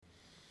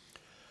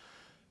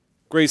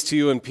Grace to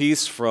you and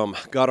peace from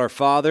God our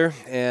Father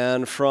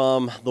and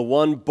from the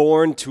one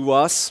born to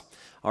us,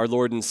 our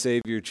Lord and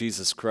Savior,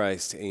 Jesus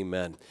Christ.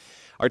 Amen.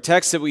 Our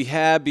text that we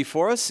have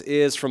before us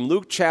is from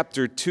Luke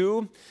chapter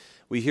 2.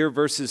 We hear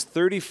verses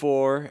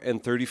 34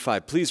 and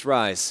 35. Please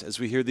rise as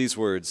we hear these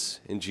words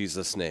in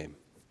Jesus' name.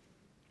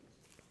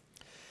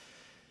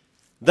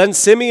 Then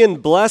Simeon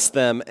blessed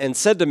them and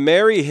said to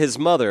Mary his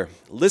mother,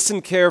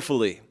 "Listen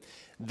carefully.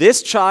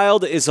 This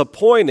child is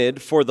appointed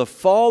for the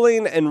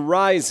falling and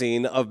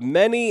rising of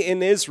many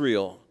in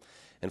Israel,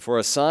 and for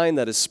a sign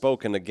that is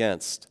spoken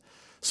against,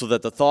 so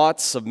that the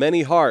thoughts of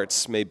many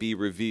hearts may be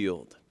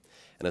revealed.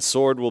 And a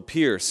sword will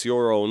pierce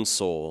your own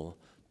soul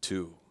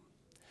too."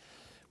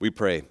 We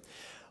pray.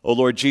 O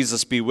Lord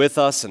Jesus, be with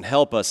us and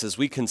help us as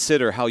we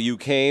consider how you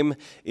came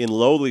in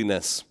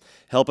lowliness.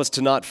 Help us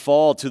to not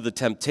fall to the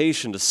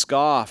temptation to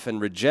scoff and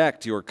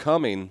reject your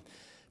coming,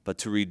 but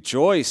to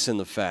rejoice in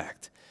the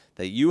fact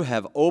that you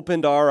have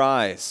opened our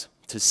eyes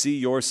to see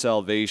your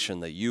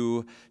salvation that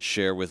you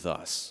share with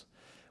us.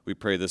 We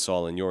pray this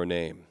all in your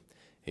name.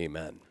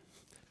 Amen.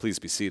 Please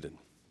be seated.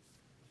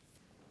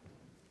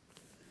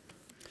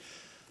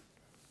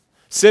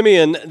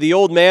 Simeon, the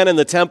old man in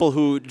the temple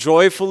who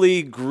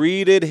joyfully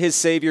greeted his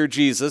Savior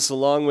Jesus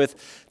along with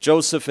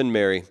Joseph and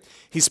Mary,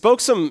 he spoke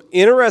some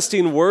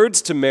interesting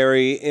words to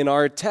Mary in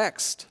our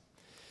text.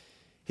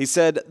 He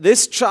said,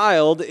 "This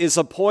child is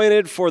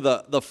appointed for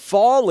the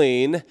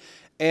falling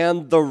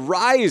and the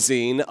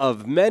rising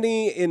of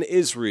many in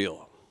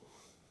Israel."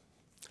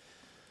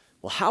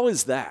 Well, how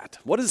is that?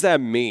 What does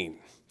that mean?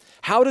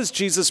 How does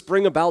Jesus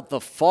bring about the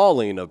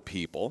falling of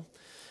people?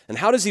 And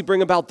how does he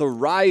bring about the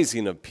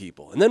rising of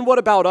people? And then what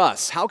about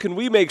us? How can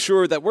we make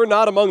sure that we're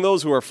not among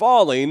those who are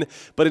falling,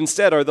 but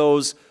instead are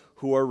those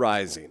who are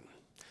rising?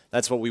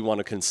 That's what we want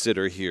to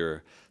consider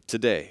here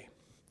today.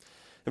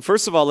 And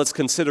first of all, let's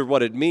consider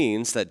what it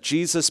means that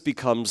Jesus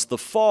becomes the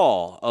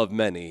fall of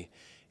many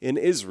in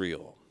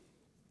Israel.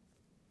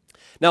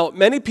 Now,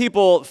 many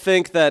people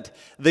think that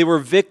they were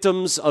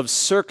victims of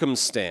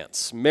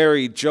circumstance,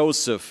 Mary,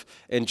 Joseph,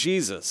 and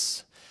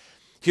Jesus.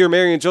 Here,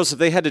 Mary and Joseph,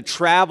 they had to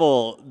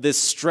travel this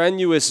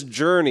strenuous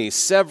journey,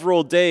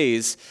 several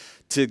days,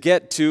 to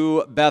get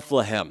to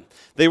Bethlehem.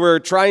 They were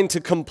trying to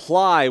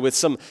comply with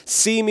some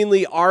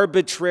seemingly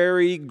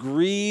arbitrary,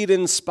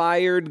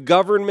 greed-inspired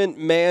government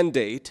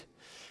mandate.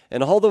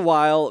 And all the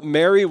while,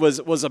 Mary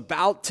was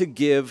about to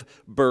give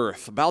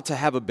birth, about to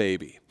have a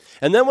baby.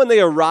 And then when they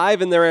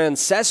arrive in their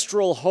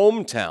ancestral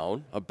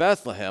hometown of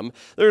Bethlehem,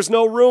 there's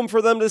no room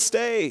for them to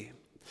stay.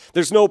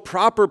 There's no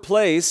proper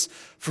place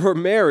for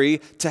Mary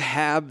to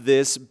have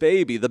this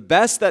baby. The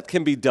best that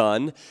can be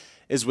done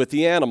is with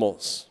the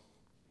animals.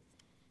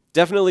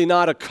 Definitely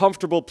not a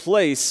comfortable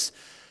place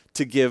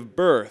to give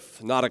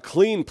birth, not a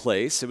clean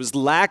place. It was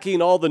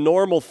lacking all the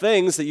normal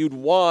things that you'd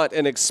want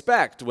and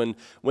expect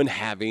when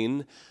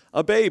having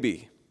a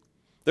baby.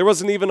 There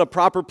wasn't even a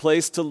proper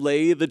place to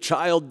lay the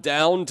child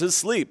down to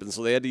sleep, and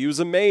so they had to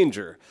use a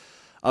manger,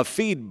 a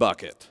feed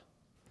bucket.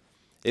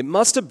 It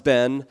must have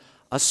been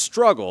a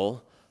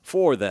struggle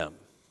for them.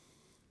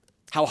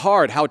 How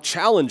hard, how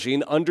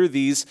challenging under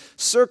these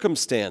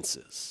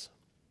circumstances.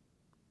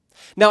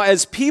 Now,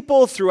 as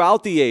people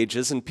throughout the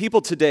ages and people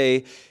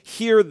today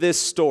hear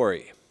this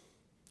story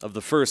of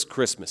the first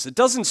Christmas, it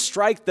doesn't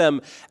strike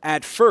them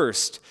at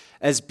first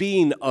as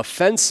being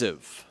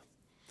offensive.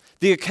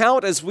 The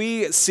account as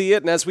we see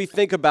it and as we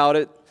think about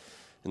it,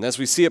 and as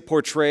we see it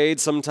portrayed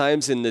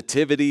sometimes in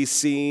nativity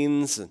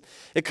scenes,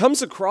 it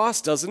comes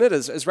across, doesn't it,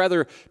 as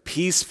rather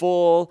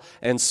peaceful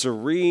and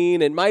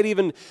serene. It might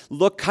even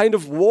look kind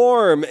of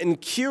warm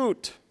and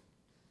cute.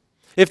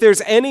 If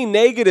there's any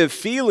negative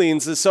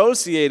feelings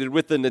associated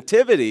with the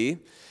nativity,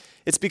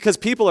 it's because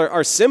people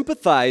are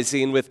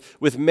sympathizing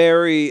with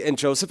Mary and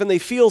Joseph, and they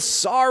feel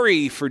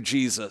sorry for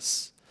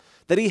Jesus,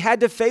 that he had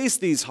to face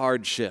these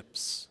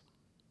hardships.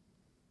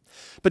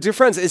 But dear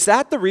friends, is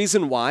that the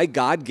reason why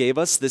God gave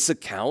us this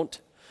account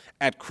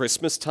at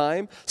Christmas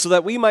time? So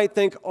that we might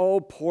think,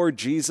 oh, poor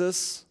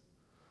Jesus.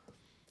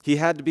 He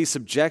had to be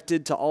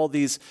subjected to all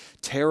these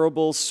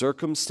terrible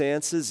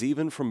circumstances,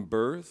 even from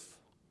birth?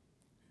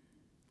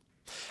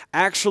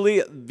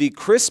 Actually, the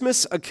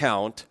Christmas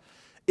account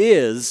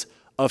is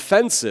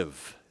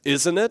offensive,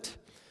 isn't it?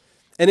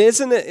 And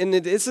isn't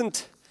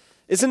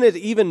it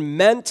even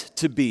meant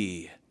to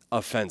be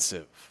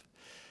offensive?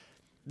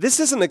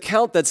 This is an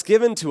account that's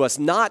given to us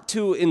not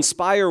to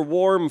inspire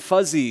warm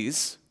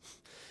fuzzies.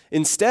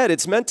 Instead,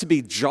 it's meant to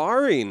be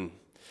jarring.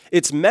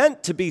 It's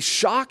meant to be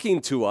shocking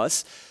to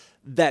us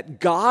that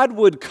God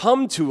would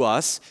come to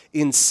us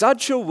in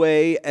such a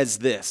way as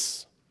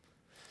this.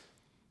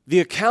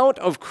 The account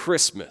of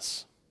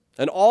Christmas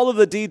and all of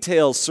the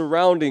details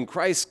surrounding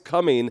Christ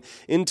coming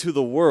into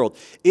the world,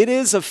 it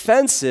is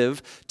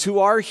offensive to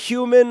our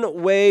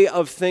human way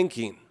of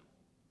thinking,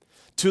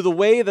 to the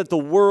way that the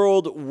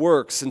world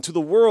works and to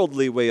the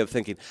worldly way of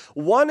thinking.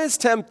 One is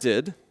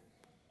tempted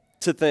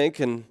to think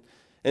and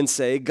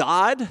say,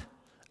 God,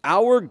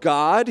 our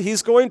God,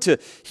 he's going to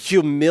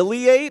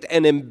humiliate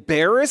and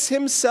embarrass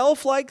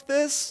himself like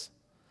this?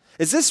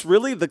 Is this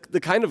really the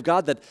kind of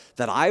God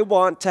that I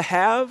want to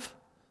have?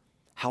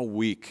 How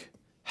weak,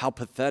 how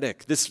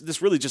pathetic.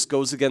 This really just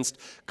goes against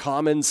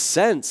common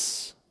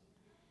sense.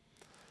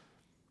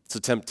 It's a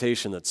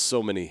temptation that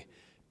so many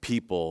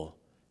people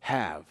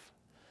have.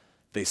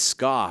 They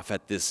scoff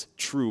at this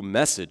true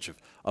message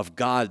of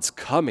God's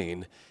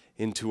coming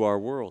into our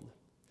world.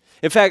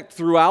 In fact,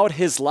 throughout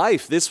his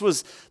life, this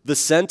was the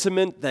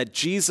sentiment that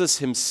Jesus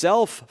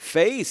himself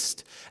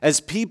faced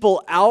as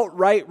people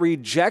outright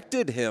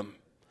rejected him.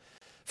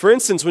 For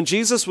instance, when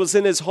Jesus was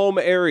in his home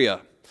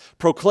area,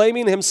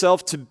 proclaiming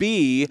himself to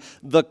be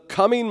the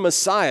coming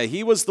Messiah,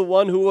 he was the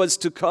one who was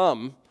to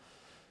come,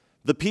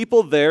 the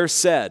people there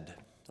said,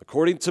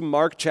 according to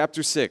Mark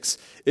chapter 6,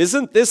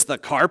 "Isn't this the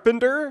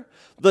carpenter,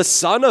 the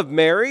son of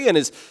Mary, and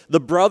is the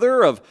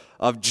brother of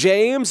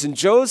James and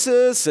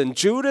Joseph and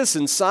Judas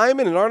and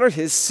Simon, and aren't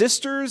his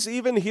sisters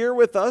even here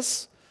with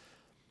us?"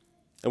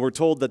 And we're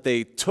told that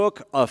they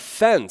took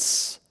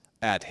offense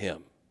at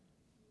him.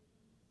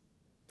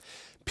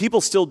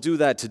 People still do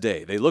that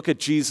today. They look at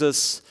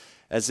Jesus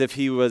as if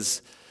he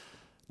was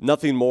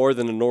nothing more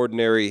than an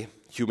ordinary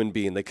human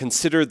being. They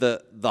consider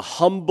the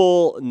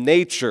humble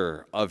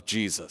nature of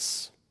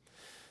Jesus.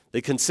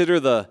 They consider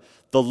the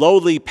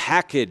lowly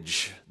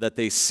package that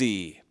they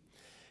see.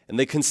 And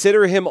they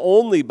consider him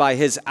only by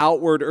his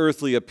outward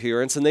earthly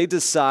appearance, and they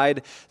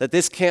decide that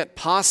this can't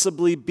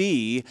possibly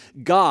be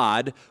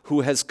God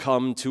who has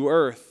come to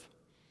earth.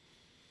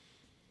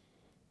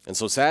 And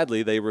so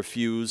sadly, they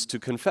refuse to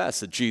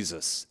confess that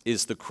Jesus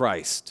is the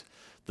Christ,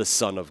 the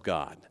Son of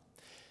God.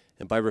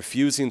 And by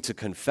refusing to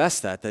confess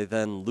that, they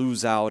then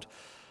lose out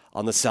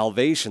on the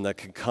salvation that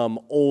can come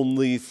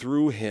only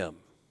through him.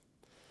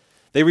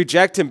 They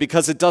reject him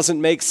because it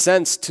doesn't make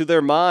sense to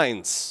their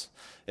minds.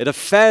 It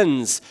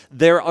offends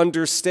their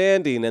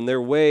understanding and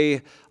their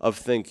way of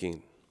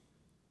thinking.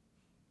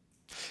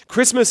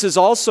 Christmas is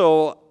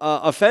also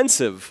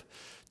offensive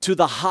to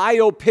the high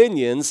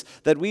opinions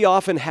that we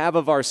often have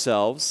of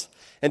ourselves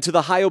and to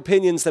the high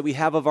opinions that we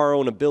have of our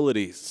own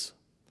abilities.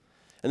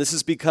 And this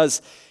is because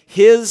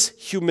his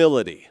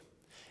humility,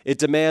 it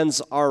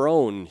demands our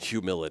own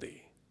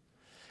humility.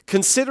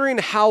 Considering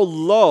how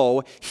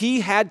low he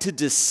had to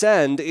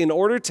descend in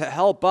order to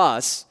help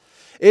us,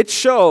 it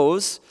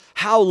shows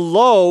how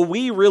low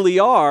we really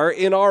are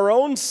in our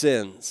own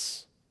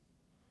sins.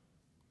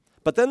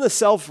 But then the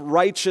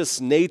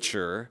self-righteous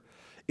nature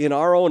in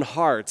our own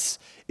hearts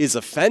is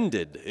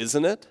offended,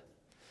 isn't it?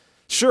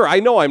 Sure,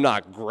 I know I'm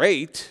not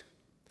great,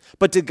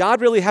 but did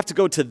God really have to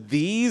go to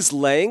these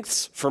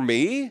lengths for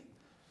me?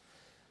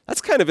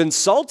 That's kind of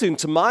insulting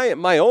to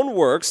my own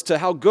works, to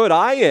how good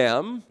I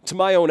am, to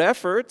my own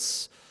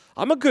efforts.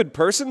 I'm a good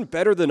person,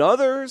 better than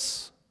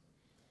others.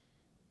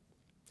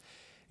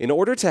 In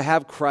order to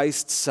have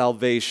Christ's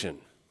salvation,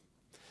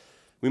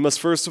 we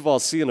must first of all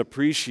see and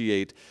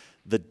appreciate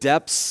the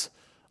depths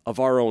of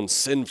our own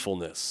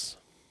sinfulness.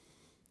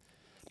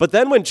 But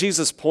then when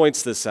Jesus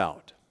points this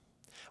out,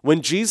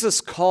 when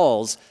Jesus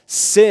calls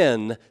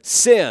sin,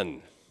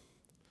 sin,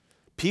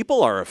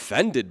 people are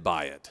offended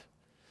by it.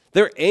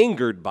 They're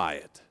angered by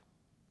it.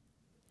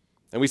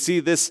 And we see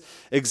this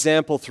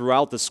example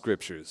throughout the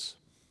scriptures,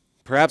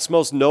 perhaps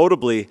most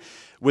notably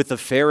with the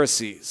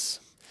Pharisees.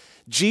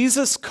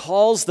 Jesus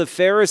calls the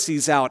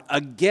Pharisees out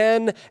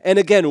again and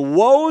again.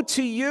 "Woe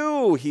to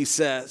you," he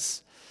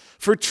says,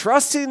 "for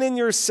trusting in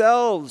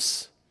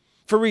yourselves,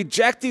 for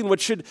rejecting what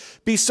should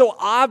be so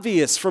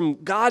obvious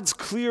from God's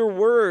clear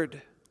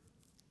word."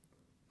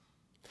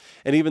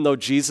 And even though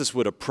Jesus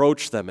would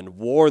approach them and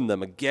warn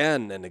them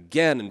again and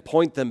again and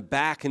point them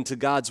back into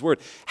God's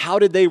word, how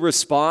did they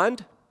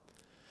respond?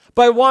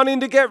 By wanting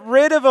to get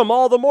rid of him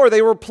all the more.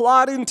 They were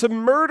plotting to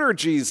murder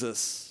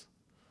Jesus.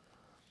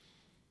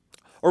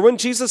 Or when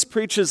Jesus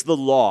preaches the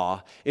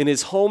law in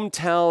his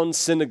hometown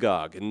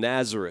synagogue in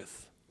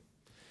Nazareth,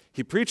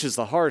 he preaches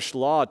the harsh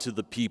law to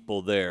the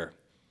people there.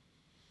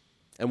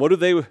 And what do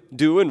they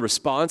do in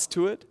response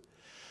to it?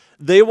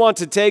 They want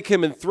to take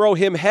him and throw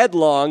him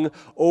headlong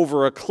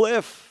over a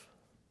cliff.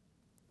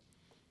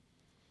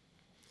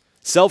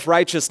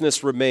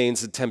 Self-righteousness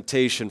remains a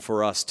temptation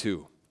for us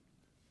too.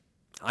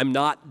 I'm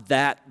not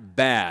that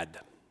bad,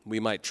 we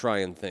might try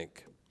and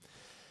think.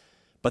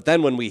 But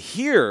then when we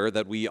hear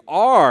that we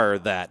are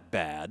that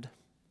bad,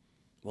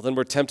 well, then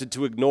we're tempted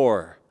to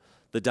ignore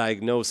the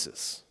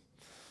diagnosis.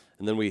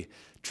 And then we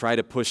try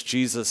to push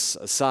Jesus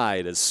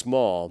aside as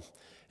small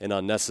and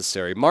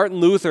unnecessary. Martin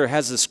Luther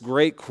has this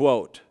great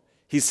quote.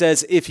 He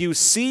says, "If you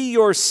see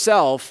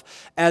yourself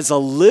as a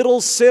little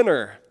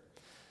sinner,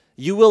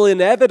 you will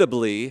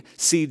inevitably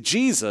see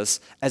Jesus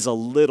as a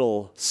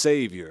little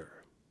Savior."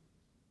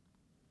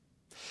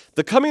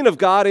 The coming of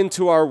God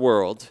into our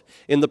world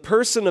in the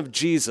person of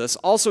Jesus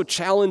also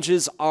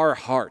challenges our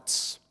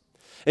hearts.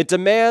 It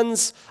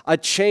demands a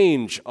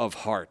change of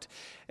heart,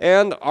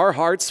 and our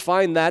hearts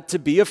find that to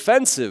be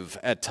offensive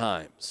at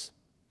times.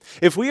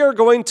 If we are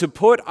going to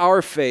put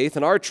our faith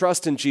and our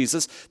trust in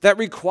Jesus, that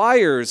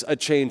requires a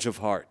change of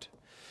heart.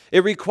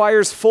 It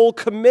requires full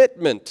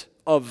commitment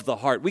of the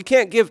heart. We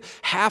can't give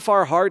half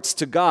our hearts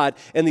to God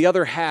and the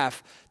other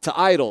half to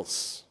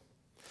idols.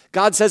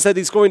 God says that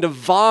he's going to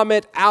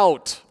vomit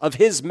out of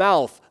his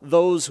mouth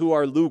those who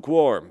are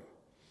lukewarm.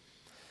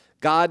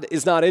 God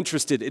is not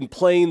interested in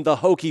playing the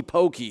hokey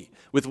pokey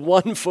with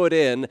 1 foot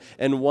in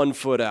and 1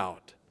 foot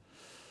out.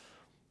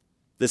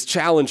 This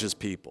challenges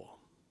people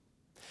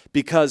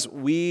because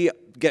we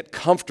get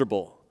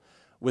comfortable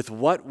with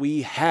what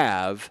we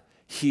have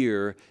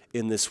here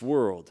in this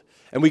world.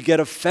 And we get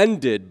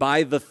offended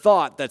by the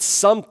thought that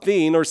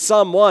something or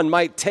someone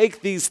might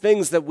take these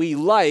things that we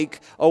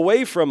like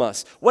away from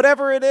us,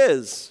 whatever it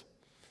is.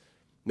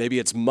 Maybe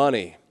it's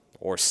money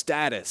or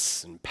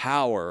status and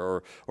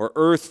power or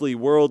earthly,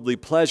 worldly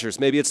pleasures.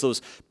 Maybe it's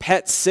those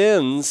pet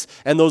sins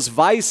and those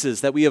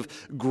vices that we have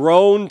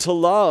grown to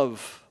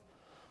love.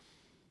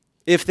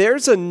 If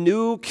there's a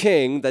new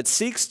king that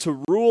seeks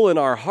to rule in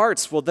our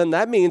hearts, well, then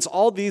that means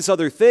all these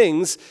other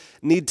things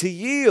need to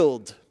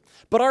yield.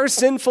 But our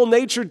sinful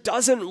nature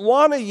doesn't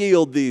want to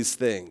yield these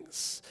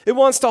things. It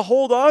wants to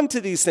hold on to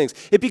these things.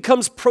 It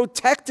becomes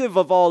protective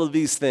of all of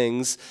these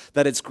things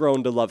that it's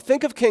grown to love.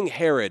 Think of King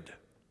Herod.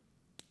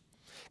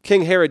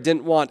 King Herod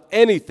didn't want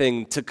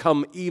anything to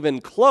come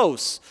even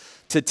close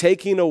to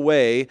taking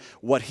away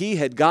what he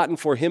had gotten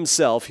for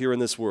himself here in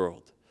this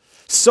world.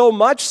 So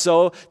much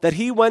so that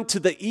he went to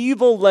the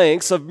evil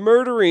lengths of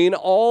murdering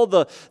all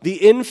the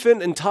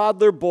infant and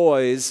toddler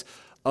boys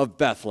of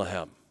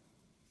Bethlehem,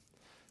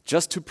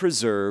 just to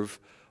preserve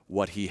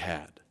what he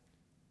had.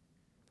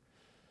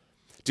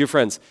 Dear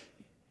friends,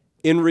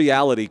 in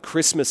reality,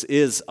 Christmas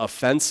is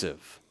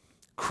offensive.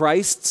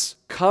 Christ's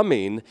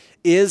coming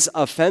is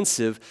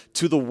offensive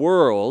to the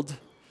world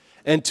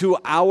and to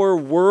our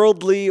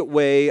worldly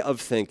way of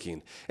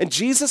thinking. And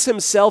Jesus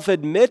himself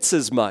admits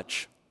as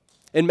much.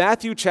 In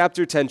Matthew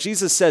chapter 10,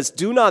 Jesus says,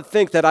 "Do not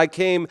think that I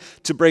came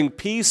to bring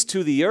peace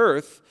to the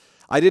earth.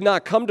 I did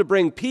not come to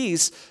bring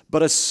peace,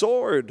 but a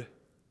sword."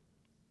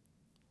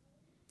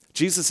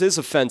 Jesus is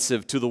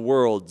offensive to the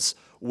world's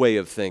way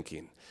of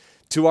thinking,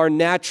 to our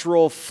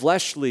natural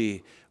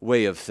fleshly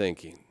way of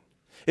thinking.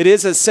 It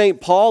is, as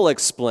St. Paul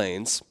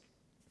explains,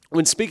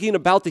 when speaking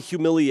about the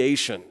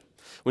humiliation,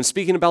 when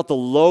speaking about the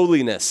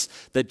lowliness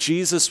that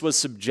Jesus was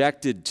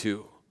subjected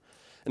to,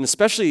 and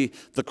especially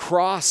the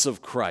cross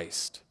of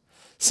Christ.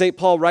 St.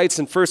 Paul writes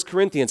in 1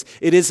 Corinthians,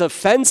 "It is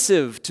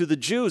offensive to the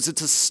Jews,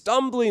 it's a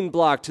stumbling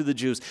block to the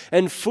Jews,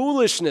 and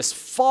foolishness,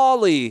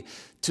 folly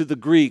to the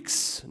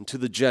Greeks and to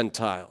the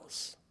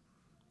Gentiles."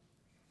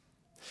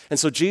 And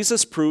so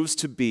Jesus proves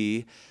to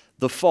be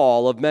the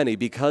fall of many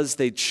because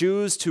they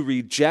choose to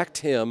reject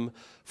him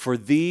for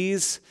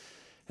these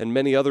and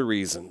many other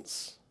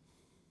reasons.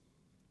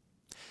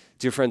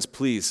 Dear friends,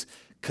 please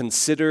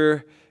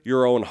consider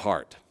your own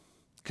heart.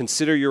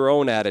 Consider your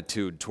own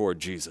attitude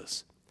toward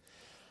Jesus.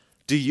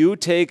 Do you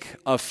take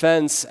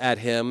offense at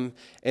him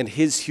and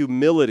his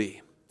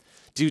humility?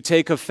 Do you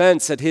take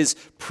offense at his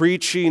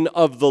preaching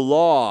of the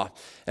law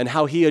and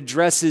how he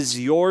addresses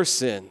your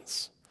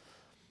sins?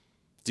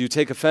 Do you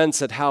take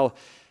offense at how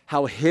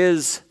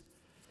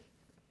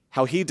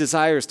he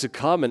desires to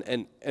come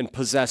and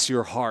possess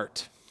your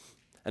heart,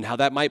 and how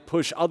that might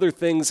push other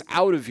things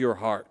out of your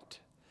heart?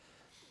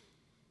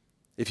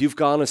 If you've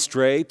gone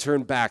astray,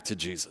 turn back to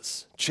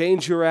Jesus.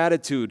 Change your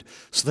attitude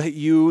so that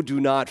you do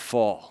not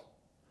fall.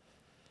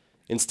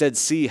 Instead,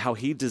 see how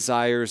he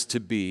desires to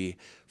be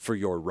for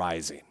your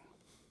rising.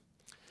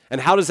 And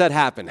how does that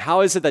happen?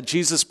 How is it that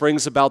Jesus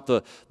brings about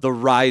the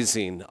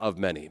rising of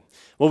many?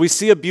 Well, we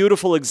see a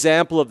beautiful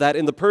example of that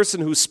in the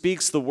person who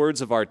speaks the words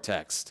of our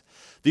text,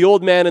 the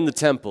old man in the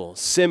temple,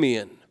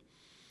 Simeon.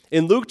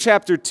 In Luke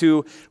chapter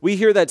 2, we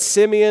hear that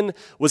Simeon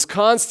was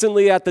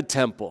constantly at the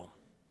temple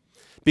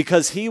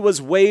because he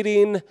was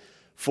waiting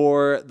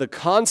for the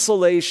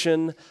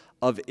consolation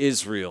of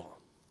Israel.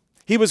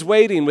 He was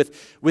waiting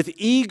with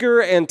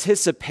eager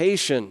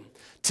anticipation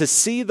to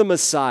see the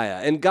Messiah.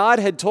 And God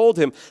had told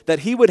him that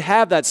he would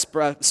have that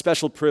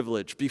special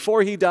privilege.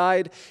 Before he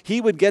died,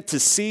 he would get to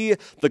see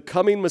the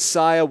coming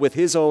Messiah with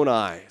his own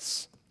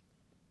eyes.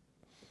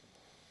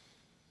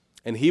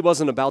 And he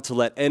wasn't about to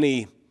let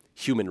any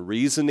human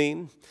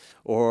reasoning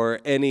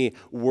or any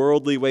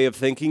worldly way of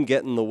thinking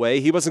get in the way.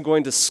 He wasn't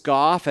going to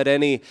scoff at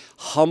any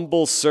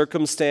humble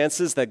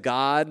circumstances that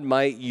God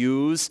might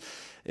use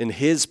in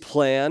his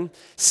plan.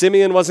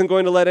 Simeon wasn't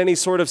going to let any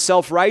sort of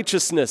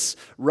self-righteousness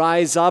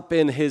rise up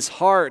in his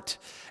heart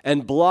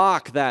and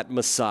block that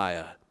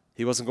Messiah.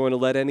 He wasn't going to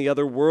let any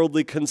other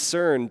worldly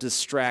concern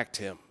distract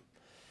him.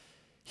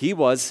 He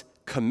was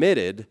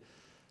committed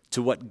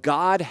to what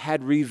God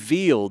had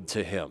revealed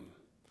to him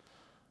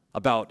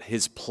about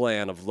his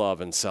plan of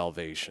love and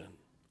salvation.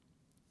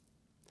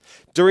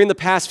 During the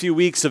past few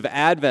weeks of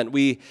Advent,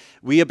 we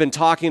have been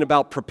talking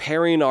about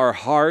preparing our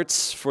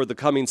hearts for the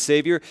coming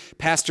Savior.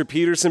 Pastor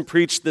Peterson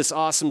preached this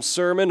awesome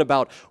sermon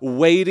about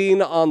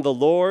waiting on the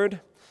Lord.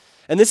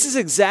 And this is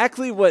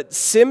exactly what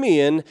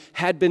Simeon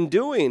had been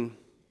doing.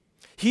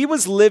 He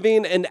was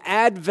living an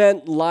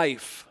Advent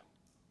life,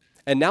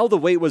 and now the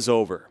wait was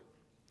over.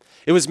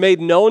 It was made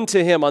known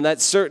to him on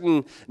that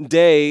certain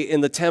day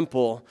in the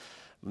temple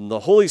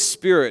The Holy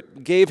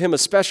Spirit gave him a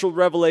special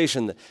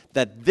revelation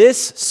that this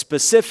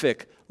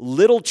specific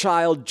little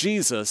child,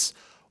 Jesus,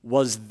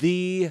 was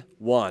the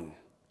one.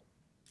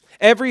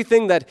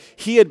 Everything that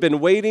he had been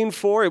waiting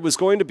for, it was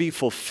going to be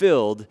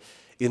fulfilled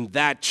in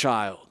that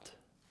child.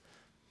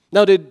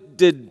 Now,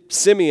 did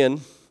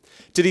Simeon,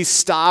 did he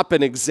stop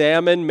and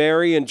examine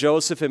Mary and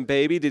Joseph and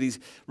baby? Did he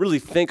really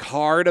think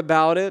hard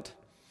about it?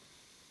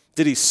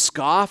 Did he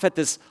scoff at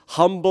this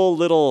humble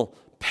little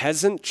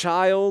peasant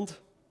child?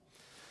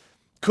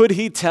 Could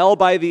he tell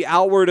by the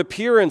outward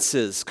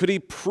appearances? Could he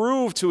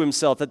prove to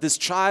himself that this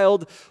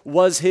child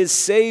was his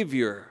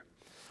Savior?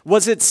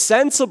 Was it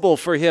sensible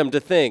for him to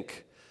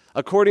think,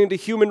 according to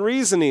human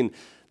reasoning,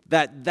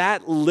 that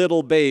that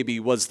little baby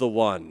was the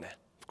one?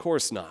 Of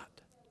course not.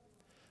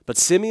 But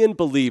Simeon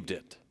believed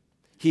it.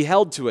 He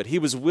held to it. He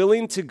was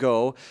willing to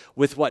go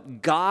with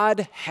what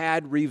God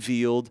had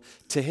revealed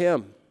to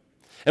him.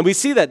 And we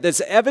see that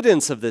there's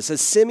evidence of this as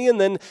Simeon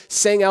then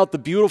sang out the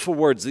beautiful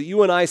words that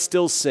you and I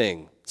still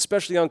sing,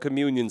 especially on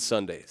Communion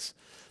Sundays,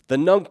 the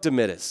Nunc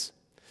Dimittis.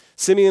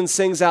 Simeon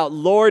sings out,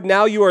 Lord,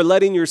 now you are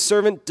letting your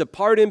servant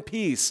depart in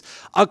peace.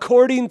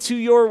 According to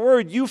your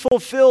word, you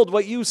fulfilled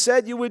what you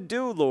said you would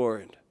do,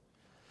 Lord.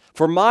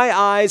 For my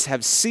eyes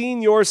have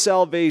seen your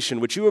salvation,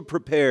 which you have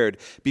prepared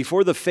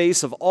before the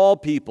face of all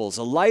peoples,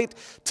 a light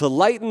to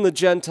lighten the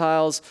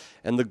Gentiles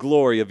and the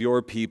glory of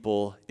your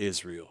people,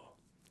 Israel.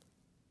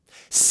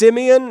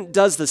 Simeon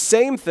does the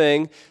same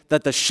thing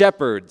that the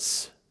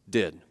shepherds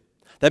did,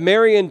 that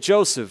Mary and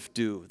Joseph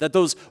do, that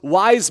those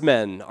wise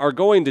men are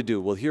going to do.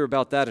 We'll hear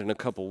about that in a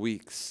couple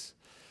weeks.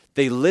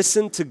 They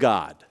listen to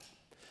God,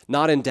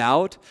 not in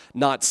doubt,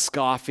 not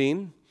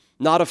scoffing,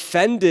 not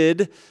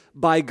offended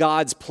by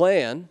God's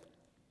plan.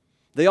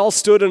 They all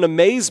stood in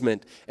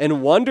amazement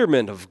and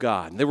wonderment of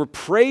God. They were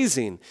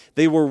praising,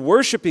 they were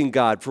worshiping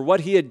God for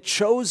what he had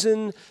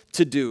chosen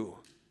to do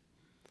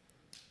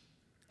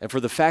and for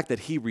the fact that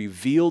he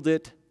revealed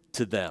it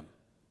to them.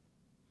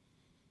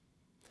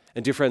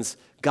 And dear friends,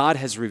 God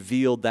has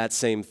revealed that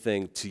same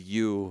thing to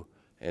you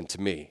and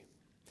to me.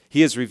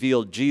 He has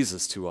revealed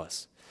Jesus to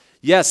us.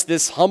 Yes,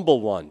 this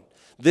humble one,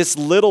 this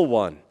little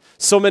one.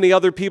 So many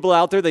other people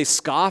out there, they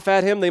scoff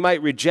at him, they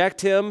might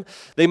reject him,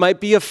 they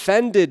might be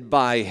offended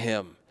by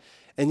him.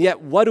 And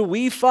yet, what do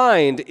we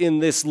find in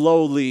this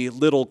lowly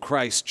little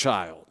Christ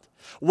child?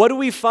 What do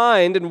we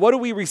find and what do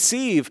we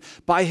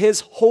receive by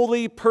his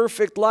holy,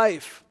 perfect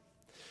life?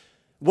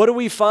 What do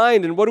we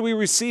find and what do we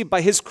receive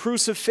by his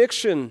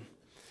crucifixion,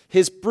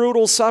 his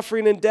brutal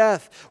suffering and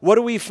death? What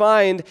do we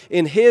find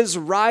in his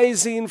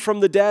rising from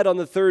the dead on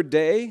the third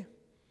day?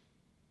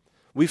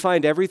 We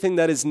find everything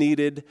that is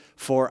needed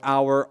for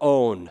our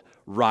own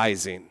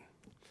rising.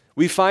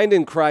 We find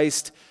in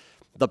Christ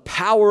the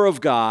power of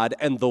God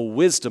and the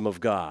wisdom of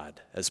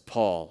God, as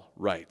Paul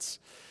writes.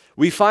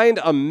 We find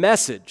a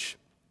message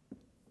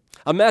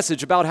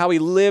about how he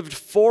lived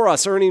for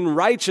us, earning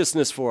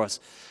righteousness for us,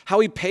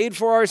 how he paid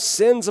for our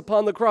sins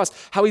upon the cross,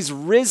 how he's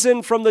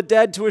risen from the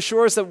dead to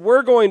assure us that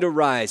we're going to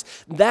rise.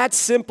 That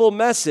simple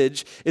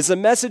message is a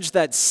message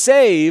that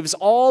saves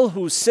all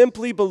who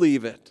simply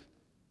believe it.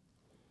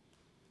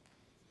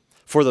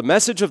 For the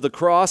message of the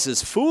cross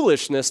is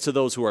foolishness to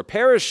those who are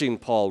perishing,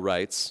 Paul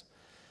writes,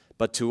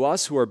 but to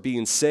us who are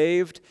being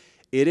saved,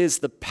 it is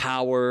the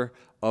power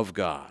of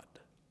God.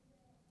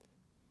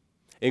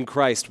 In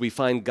Christ, we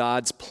find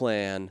God's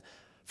plan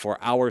for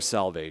our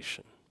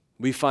salvation.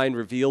 We find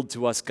revealed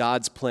to us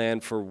God's plan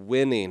for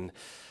winning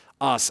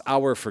us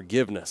our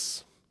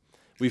forgiveness.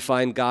 We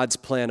find God's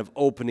plan of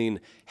opening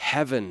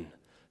heaven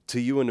to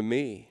you and to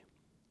me.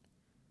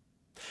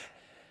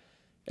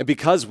 And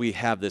because we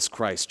have this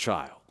Christ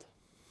child,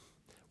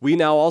 we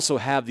now also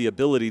have the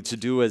ability to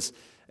do as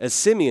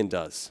Simeon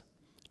does,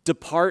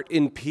 depart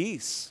in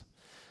peace.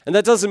 And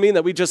that doesn't mean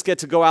that we just get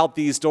to go out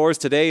these doors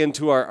today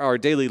into our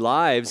daily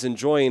lives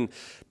enjoying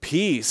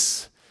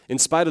peace in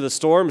spite of the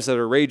storms that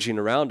are raging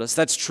around us.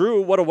 That's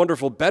true. What a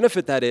wonderful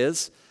benefit that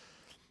is.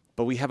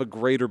 But we have a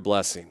greater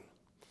blessing.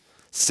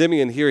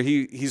 Simeon here,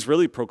 he's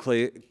really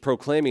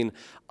proclaiming,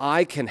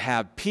 I can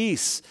have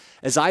peace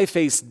as I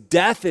face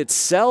death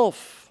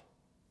itself.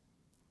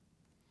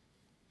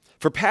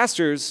 For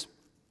pastors,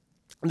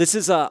 this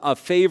is a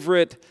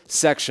favorite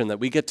section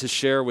that we get to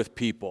share with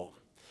people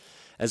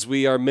as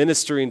we are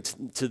ministering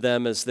to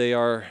them as they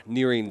are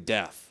nearing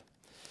death.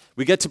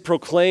 We get to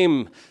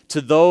proclaim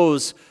to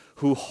those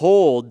who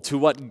hold to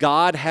what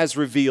God has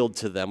revealed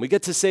to them. We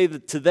get to say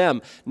to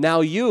them,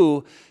 now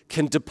you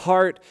can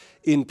depart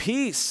in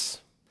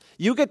peace.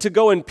 You get to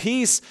go in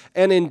peace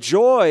and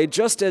enjoy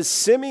just as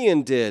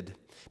Simeon did,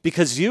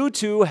 because you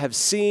too have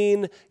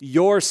seen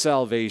your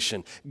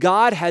salvation.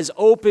 God has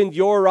opened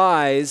your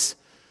eyes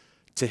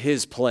to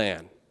his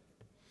plan.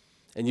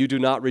 And you do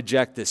not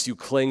reject this. You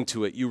cling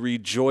to it. You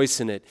rejoice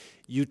in it.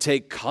 You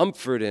take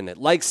comfort in it.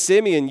 Like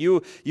Simeon,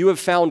 you have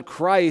found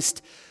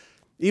Christ,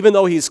 even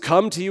though he's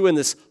come to you in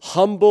this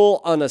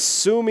humble,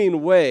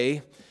 unassuming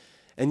way,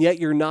 and yet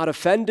you're not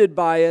offended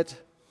by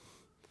it.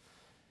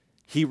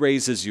 He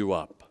raises you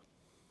up,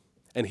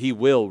 and he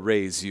will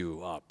raise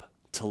you up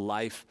to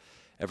life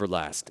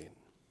everlasting.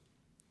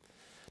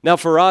 Now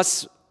for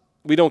us,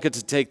 we don't get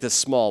to take this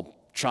small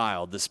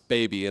child, this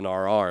baby in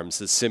our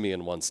arms, as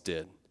Simeon once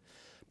did.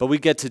 But we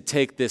get to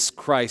take this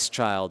Christ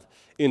child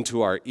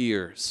into our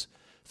ears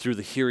through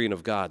the hearing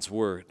of God's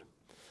word.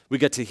 We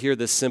get to hear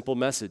this simple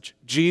message: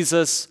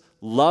 Jesus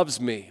loves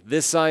me,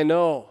 this I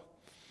know.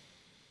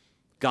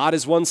 God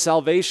has won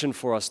salvation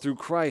for us through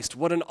Christ.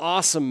 What an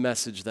awesome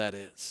message that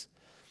is.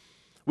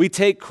 We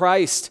take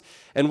Christ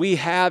and we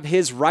have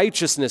his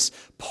righteousness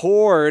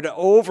poured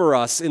over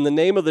us in the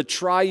name of the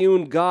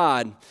triune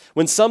God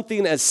when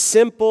something as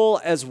simple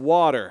as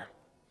water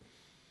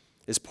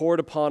is poured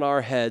upon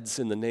our heads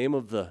in the name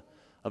of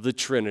the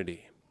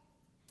Trinity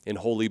in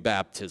holy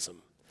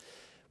baptism.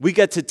 We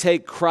get to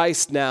take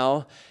Christ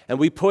now and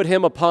we put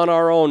him upon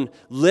our own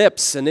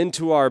lips and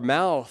into our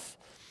mouth,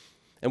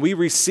 and we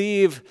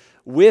receive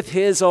with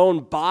his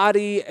own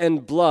body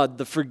and blood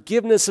the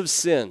forgiveness of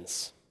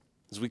sins.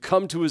 As we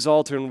come to his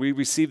altar and we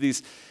receive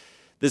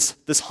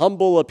this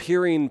humble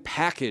appearing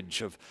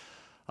package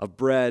of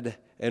bread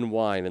and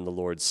wine in the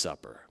Lord's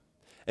Supper.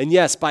 And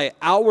yes, by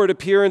outward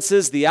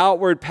appearances, the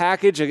outward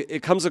package,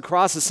 it comes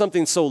across as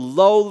something so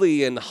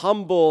lowly and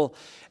humble,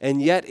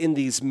 and yet in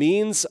these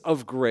means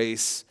of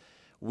grace,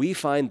 we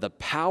find the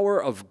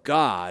power of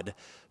God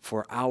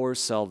for our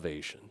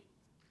salvation.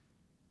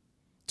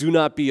 Do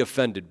not be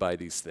offended by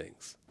these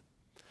things.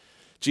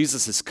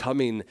 Jesus is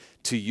coming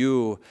to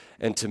you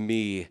and to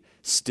me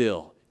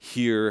still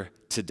here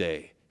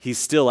today. He's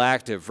still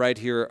active right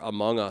here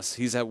among us.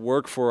 He's at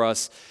work for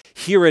us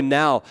here and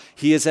now.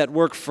 He is at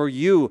work for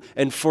you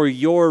and for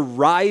your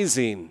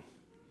rising.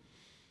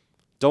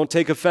 Don't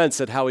take offense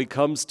at how he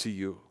comes to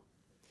you.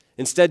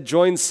 Instead,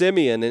 join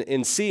Simeon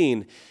in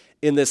seeing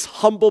in this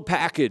humble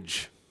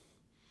package,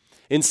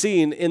 in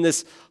seeing in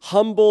this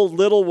humble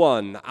little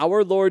one,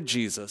 our Lord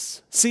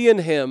Jesus. See in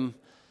him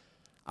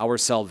our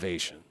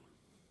salvation.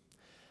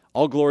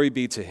 All glory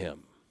be to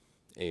him.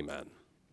 Amen.